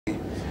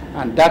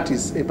And that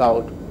is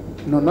about,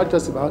 not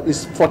just about,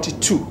 it's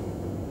 42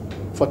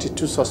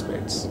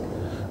 suspects.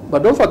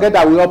 But don't forget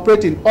that we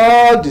operate in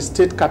all the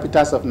state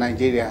capitals of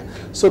Nigeria.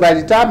 So by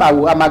the time I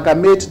will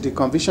amalgamate the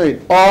conviction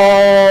in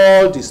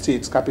all the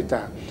states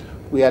capital,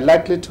 we are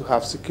likely to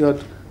have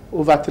secured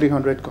over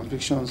 300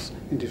 convictions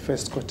in the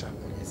first quarter.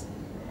 Yes.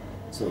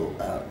 So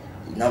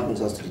it now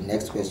brings us to the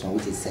next question,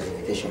 which is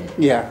certification.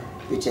 Yeah.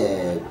 Which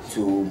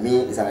to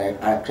me is an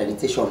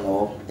accreditation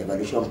or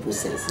evaluation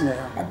process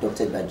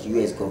adopted by the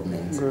US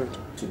government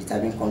to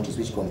determine countries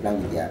which comply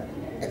with their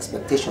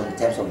expectation in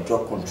terms of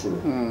drug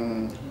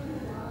control.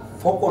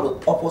 For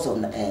upwards of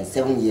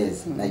 7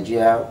 years,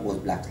 Nigeria was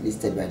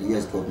blacklisted by the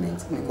US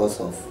government because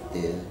of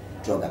the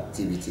drug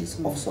activities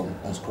of some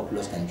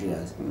unscrupulous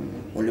Nigerians,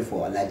 only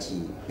for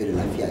Alhaji Bello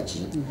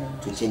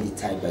Lafiaji to change the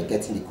tide by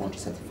getting the country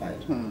certified.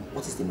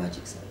 What is the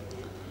magic, sir?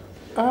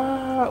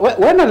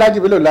 When Alhaji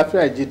Bello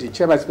Lafiaji, the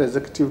chairman of the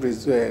executive,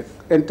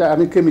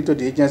 came into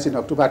the agency in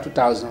October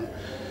 2000,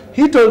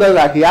 he told us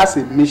that he has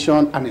a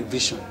mission and a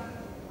vision.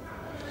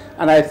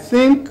 And I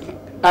think,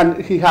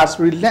 and he has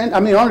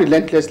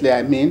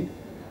unrelentlessly,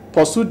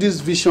 pursued this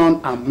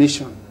vision and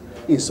mission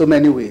in so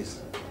many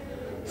ways.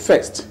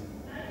 First,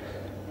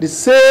 the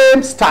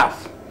same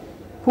staff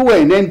who were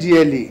in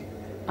NDLEA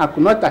and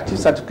could not achieve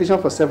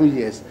certification for 7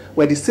 years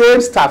were the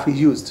same staff he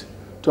used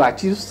to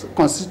achieve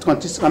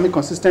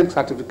consistent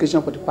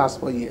certification for the past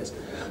 4 years.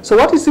 So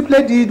what he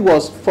simply did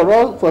was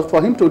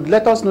for him to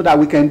let us know that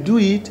we can do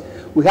it,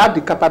 we have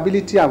the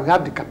capability and we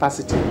have the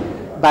capacity,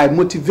 by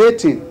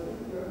motivating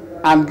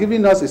and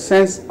giving us a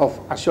sense of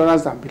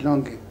assurance and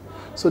belonging.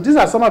 So these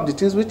are some of the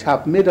things which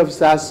have made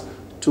officers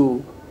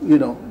to, be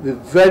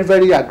very,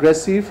 very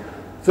aggressive,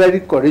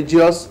 very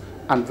courageous,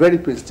 and very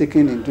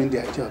painstaking in doing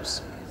their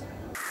jobs.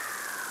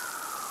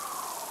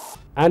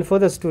 And for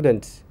the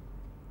students,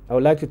 I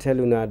would like to tell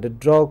you now, the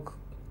drug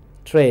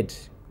trade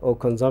or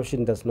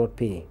consumption does not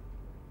pay.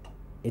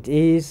 It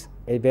is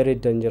a very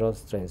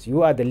dangerous trend.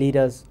 You are the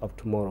leaders of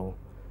tomorrow.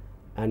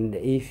 And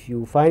if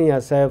you find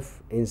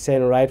yourself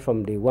insane right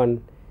from day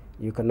one,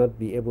 you cannot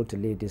be able to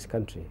lead this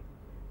country.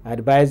 I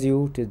advise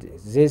you to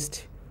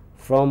desist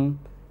from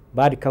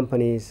bad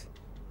companies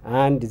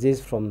and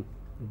desist from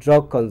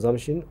drug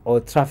consumption or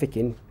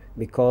trafficking,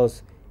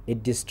 because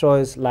it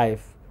destroys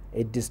life,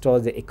 it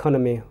destroys the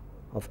economy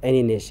of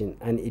any nation,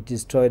 and it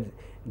destroyed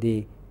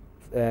the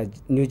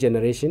new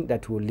generation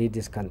that will lead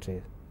this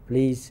country.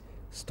 Please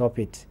stop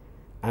it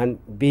and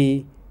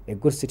be a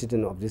good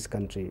citizen of this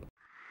country.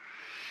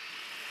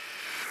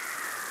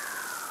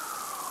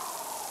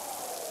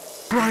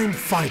 Crime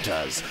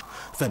Fighters,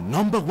 the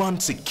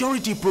 #1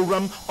 security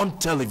program on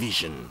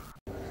television.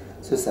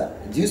 So, sir,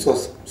 do you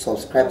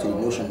subscribe to the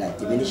notion that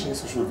diminishing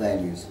social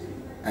values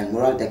and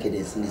moral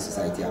decadence in the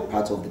society are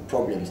part of the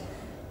problems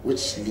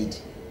which lead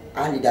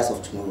our leaders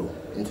of tomorrow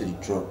into the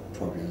drug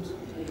problems?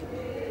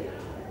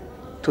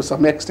 To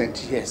some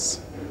extent,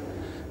 yes.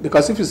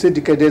 Because if you say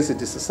decadence in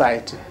the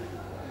society,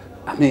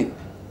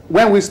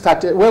 when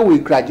we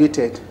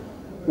graduated,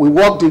 we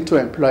walked into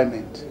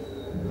employment.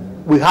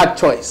 We had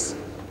choice.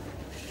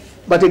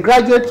 But a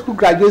graduate who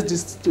graduates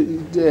this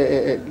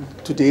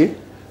today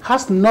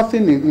has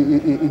nothing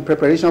in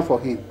preparation for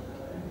him.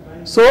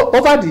 So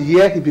over the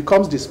year, he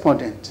becomes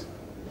despondent.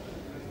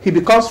 He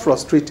becomes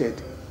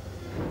frustrated.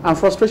 And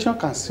frustration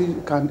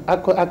can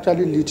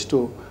actually lead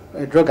to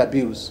drug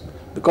abuse.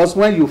 Because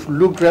when you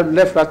look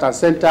left, right, and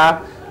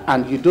center,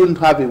 and you don't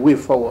have a way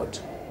forward,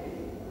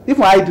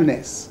 even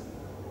idleness,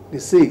 they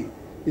say,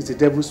 is the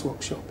devil's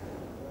workshop.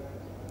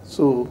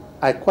 So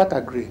I quite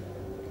agree.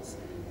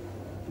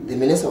 The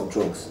menace of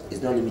drugs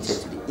is not limited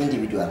to the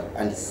individual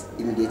and its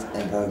immediate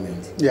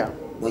environment. Yeah.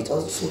 But it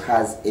also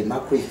has a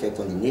macro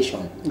effect on the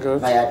nation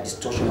via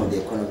distortion of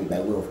the economy by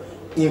way of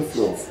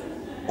inflow of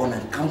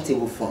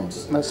unaccountable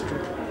funds. That's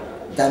true.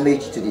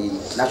 Damage to the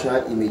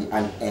national image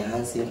and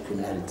enhancing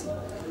criminality.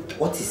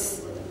 What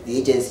is the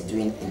agency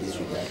doing in this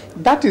regard?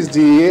 That is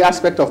the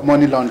aspect of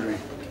money laundering,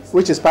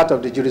 which is part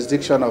of the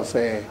jurisdiction of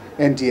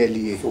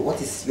NDLEA. So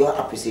what is your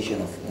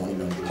appreciation of money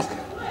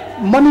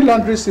laundering? Money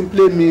laundering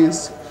simply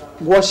means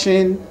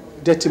washing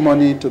dirty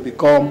money to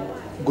become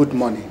good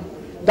money.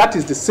 That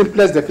is the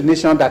simplest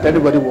definition that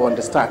everybody will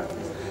understand.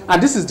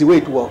 And this is the way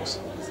it works.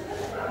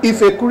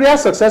 If a courier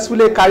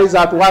successfully carries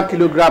out 1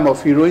 kilogram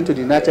of heroin to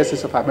the United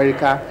States of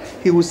America,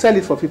 he will sell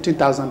it for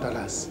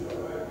 $15,000.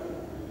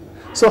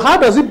 So how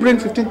does it bring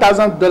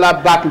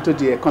 $15,000 back into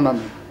the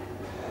economy?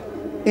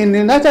 In the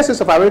United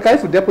States of America,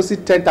 if you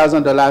deposit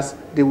 $10,000,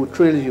 they will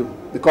trail you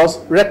because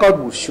record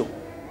will show.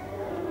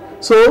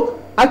 So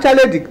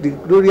actually the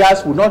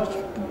couriers will not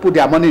put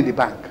their money in the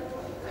bank,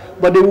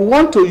 but they will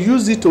want to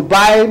use it to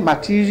buy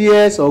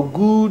materials or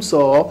goods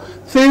or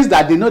things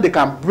that they know they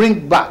can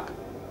bring back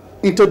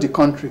into the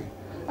country.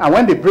 And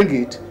when they bring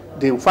it,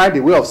 they will find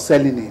a way of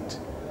selling it.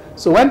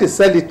 So when they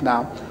sell it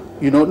now,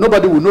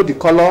 nobody will know the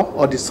color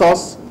or the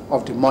source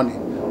of the money.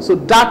 So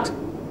that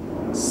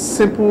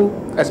simple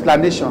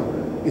explanation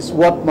is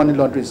what money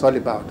laundering is all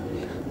about.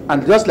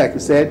 And just like you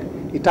said,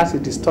 it has a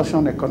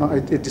distorting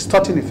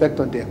effect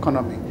on the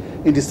economy,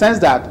 in the sense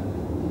that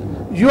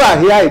You are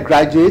here a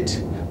graduate,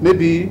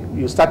 maybe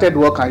you started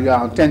work and you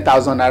are on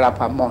 10,000 naira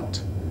per month.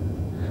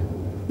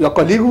 Your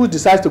colleague who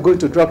decides to go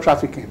into drug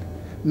trafficking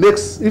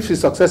makes, if he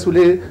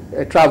successfully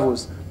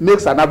travels,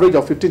 makes an average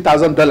of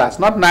 $15,000,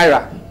 not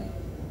naira.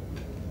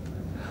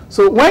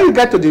 So when you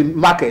get to the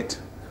market,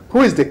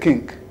 who is the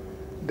king?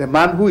 The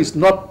man who is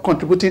not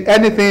contributing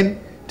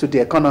anything to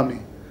the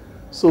economy.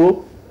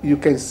 So you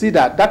can see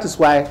that that is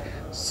why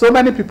so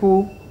many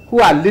people who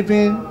are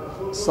living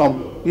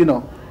some,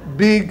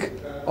 big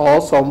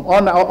or some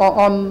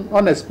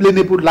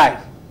unexplainable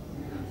life,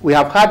 we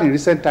have had in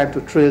recent time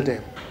to trail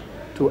them,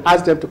 to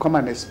ask them to come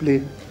and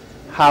explain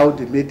how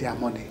they made their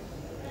money.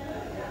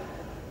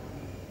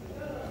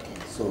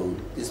 So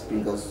this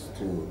brings us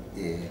to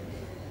the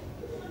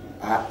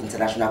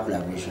international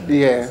collaboration.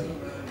 Yeah.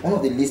 One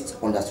of the least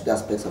understood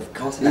aspects of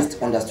counter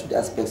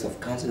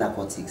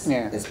narcotics,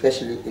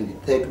 especially in the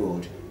third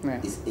world,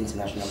 is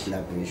international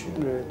collaboration.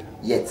 Good.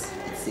 Yet,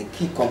 it's a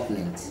key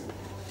component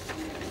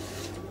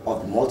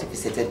of the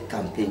multifaceted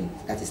campaign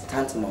that is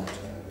tantamount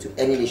to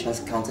any nation's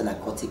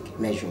counter-narcotic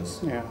measures.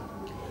 Yeah.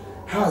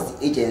 How has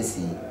the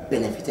agency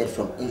benefited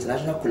from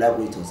international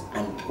collaborators,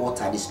 and what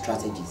are the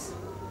strategies?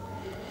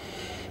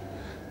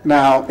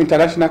 Now,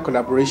 international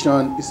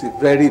collaboration is a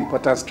very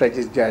important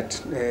strategy that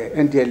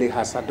NDLEA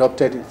has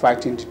adopted in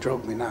fighting the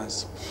drug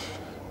menace.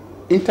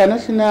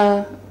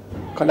 International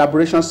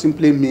collaboration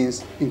simply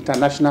means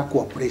international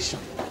cooperation.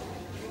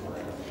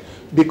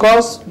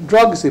 Because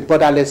drug is a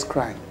borderless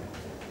crime,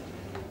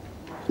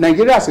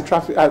 Nigeria as a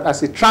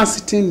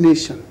transiting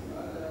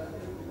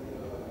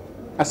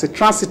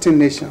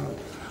nation,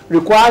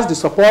 requires the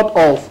support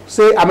of,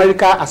 say,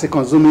 America as a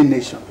consuming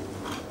nation,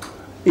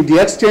 in the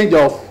exchange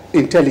of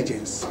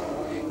intelligence,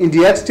 in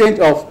the exchange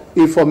of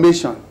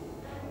information,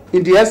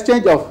 in the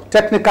exchange of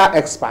technical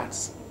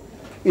experts.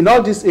 In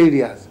all these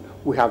areas,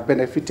 we have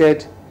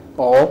benefited,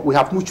 or we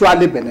have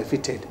mutually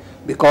benefited,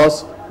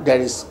 because there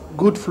is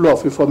good flow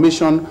of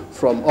information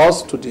from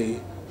us to the,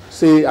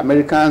 say,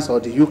 Americans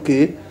or the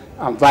UK,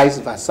 and vice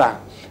versa.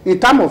 In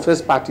terms of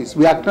expertise,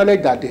 we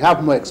acknowledge that they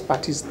have more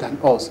expertise than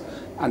us,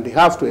 and they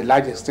have to a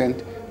large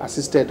extent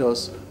assisted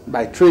us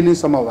by training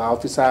some of our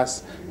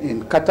officers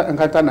in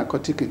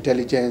counter-narcotic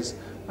intelligence,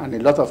 and a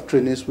lot of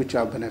trainings which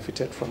have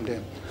benefited from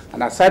them.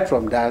 And aside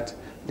from that,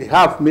 they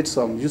have made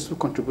some useful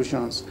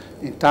contributions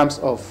in terms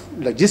of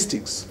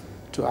logistics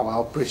to our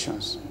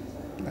operations,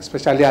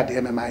 especially at the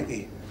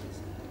MMIA.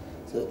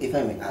 So if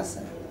I may ask,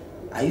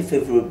 are you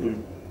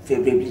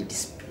favorably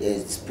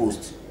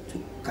disposed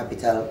to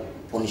capital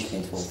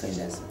punishment for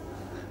offenders?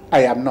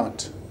 I am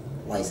not.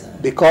 Why, sir?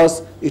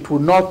 Because it will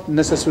not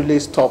necessarily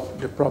stop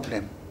the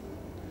problem.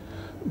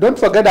 Don't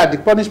forget that the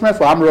punishment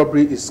for armed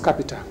robbery is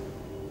capital.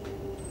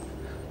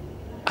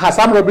 Has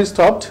armed robbery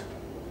stopped?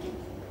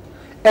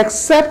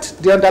 Except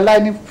the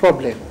underlying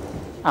problem.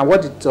 And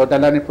what is the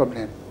underlying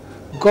problem?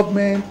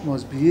 Government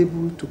must be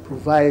able to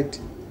provide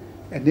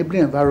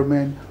enabling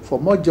environment for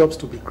more jobs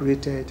to be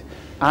created,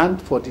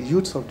 and for the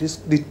youths of this,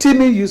 the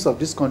teeming youth of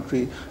this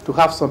country, to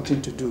have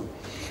something to do.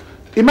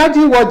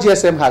 Imagine what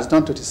GSM has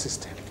done to the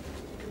system.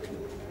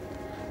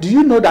 Do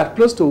you know that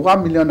close to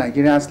 1 million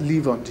Nigerians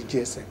live on the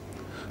GSM?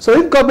 So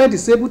if government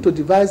is able to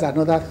devise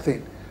another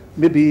thing,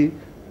 maybe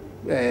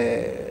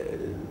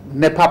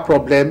NEPA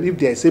problem, if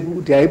they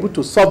are able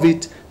to solve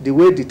it the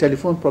way the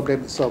telephone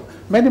problem is solved,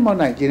 many more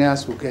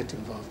Nigerians will get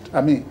involved,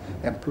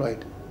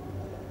 employed.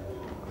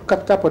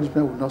 Capital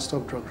punishment will not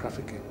stop drug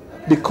trafficking,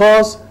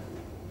 because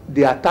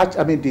the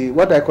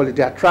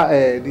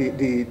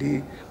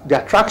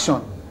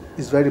attraction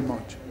is very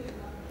much.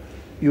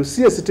 You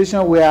see a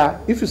situation where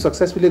if you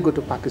successfully go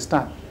to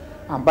Pakistan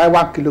and buy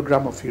 1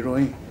 kilogram of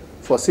heroin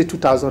for, say,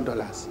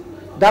 $2,000,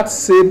 that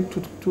same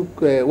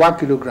 1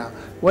 kilogram,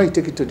 when you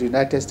take it to the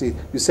United States,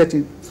 you sell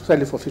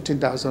it for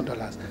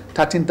 $15,000,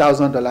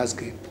 $13,000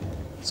 gain.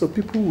 So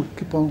people will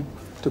keep on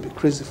to be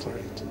crazy for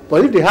it.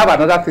 But if they have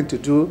another thing to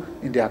do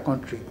in their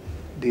country,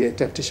 the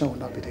temptation will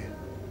not be there.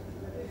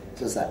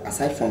 So, sir,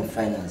 aside from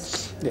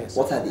finance, yes,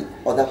 what are the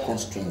other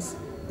constraints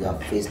you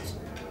have faced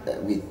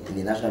with in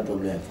the National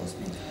Drug Law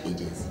Enforcement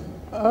Agency?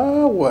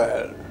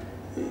 Well,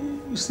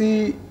 you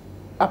see,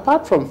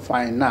 apart from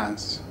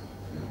finance,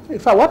 in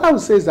fact, what I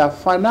would say is that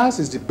finance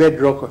is the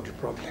bedrock of the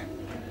problem.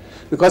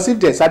 Because if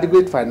there's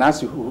adequate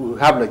finance, you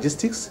have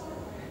logistics.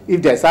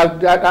 If there's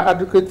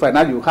adequate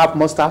finance, you have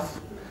more staff.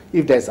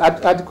 If there's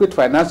adequate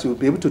finance, you'll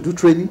be able to do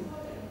training.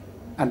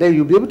 And then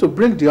you'll be able to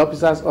bring the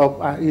officers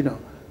up,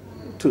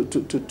 to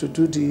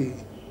do the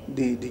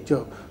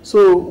job.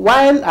 So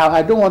while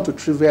I don't want to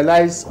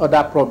trivialize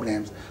other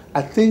problems,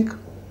 I think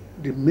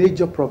the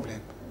major problem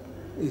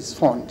is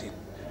funding.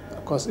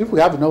 Because if we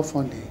have enough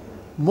funding,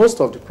 most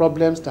of the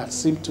problems that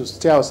seem to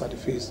stare us at the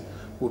face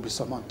will be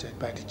surmounted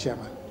by the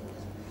chairman.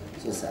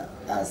 So, sir,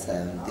 as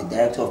the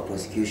Director of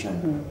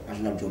Prosecution,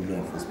 National Drug Law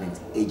Enforcement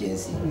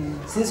Agency,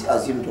 since you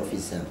assumed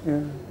office,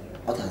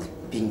 what has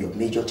been your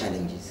major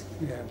challenges?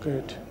 Yeah,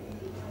 good.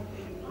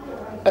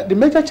 The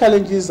major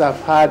challenges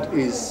I've had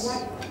is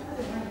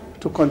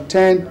to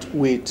contend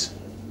with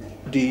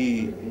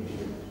the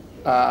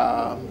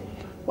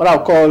what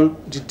I'll call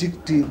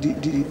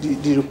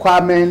the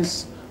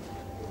requirements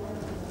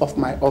of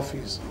my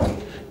office.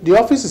 The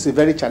office is a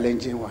very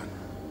challenging one.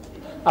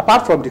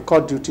 Apart from the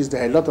court duties,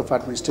 there are a lot of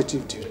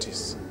administrative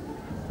duties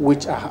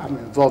which I am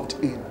involved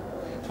in.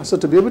 And so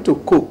to be able to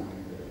cope,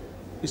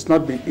 it's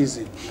not been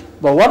easy.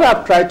 But what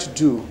I've tried to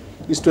do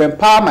is to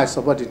empower my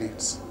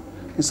subordinates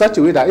in such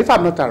a way that if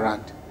I'm not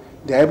around,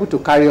 they're able to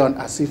carry on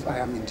as if I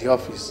am in the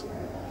office.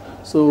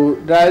 So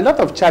there are a lot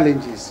of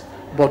challenges,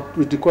 but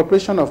with the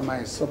cooperation of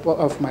my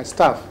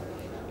staff,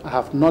 I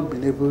have not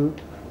been able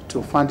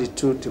to find it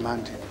too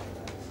demanding.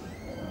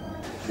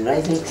 The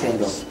rising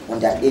trend of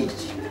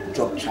underage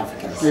drug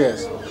traffickers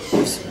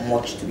leaves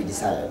much to be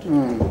desired.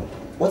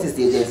 What is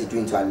the agency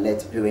doing to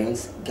alert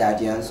parents,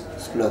 guardians,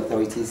 school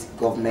authorities,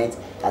 government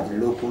at the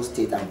local,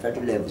 state and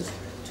federal levels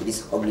to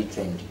this ugly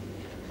trend?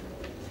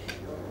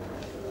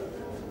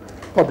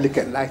 Public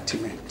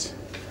enlightenment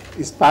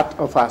is part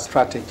of our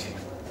strategy,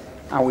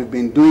 and we've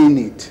been doing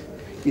it.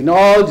 In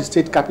all the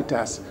state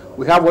capitals,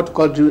 we have what we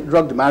call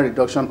drug demand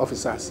reduction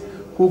officers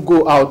who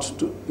go out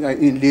to,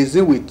 in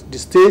liaison with the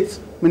state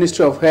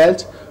Ministry of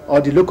Health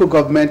or the local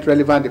government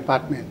relevant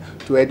department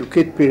to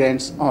educate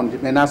parents on the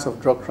menace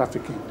of drug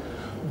trafficking.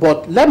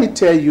 But let me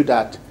tell you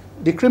that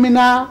the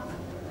criminal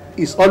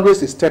is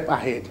always a step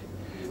ahead.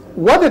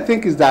 What they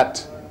think is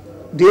that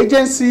the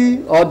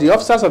agency or the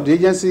officers of the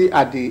agency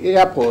at the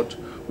airport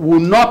will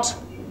not,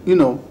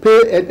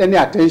 pay any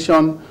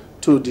attention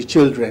to the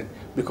children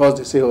because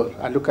they say, oh,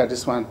 I look at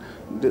this one,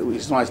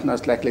 it's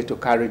not likely to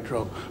carry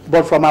drug.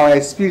 But from our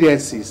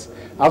experiences,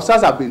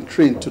 officers have been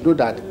trained to know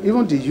that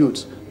even the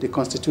youths, they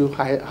constitute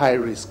high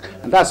risk.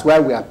 And that's why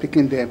we are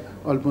picking them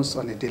almost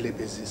on a daily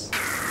basis.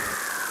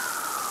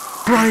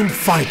 Crime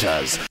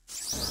Fighters,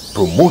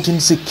 promoting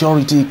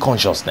security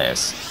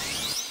consciousness.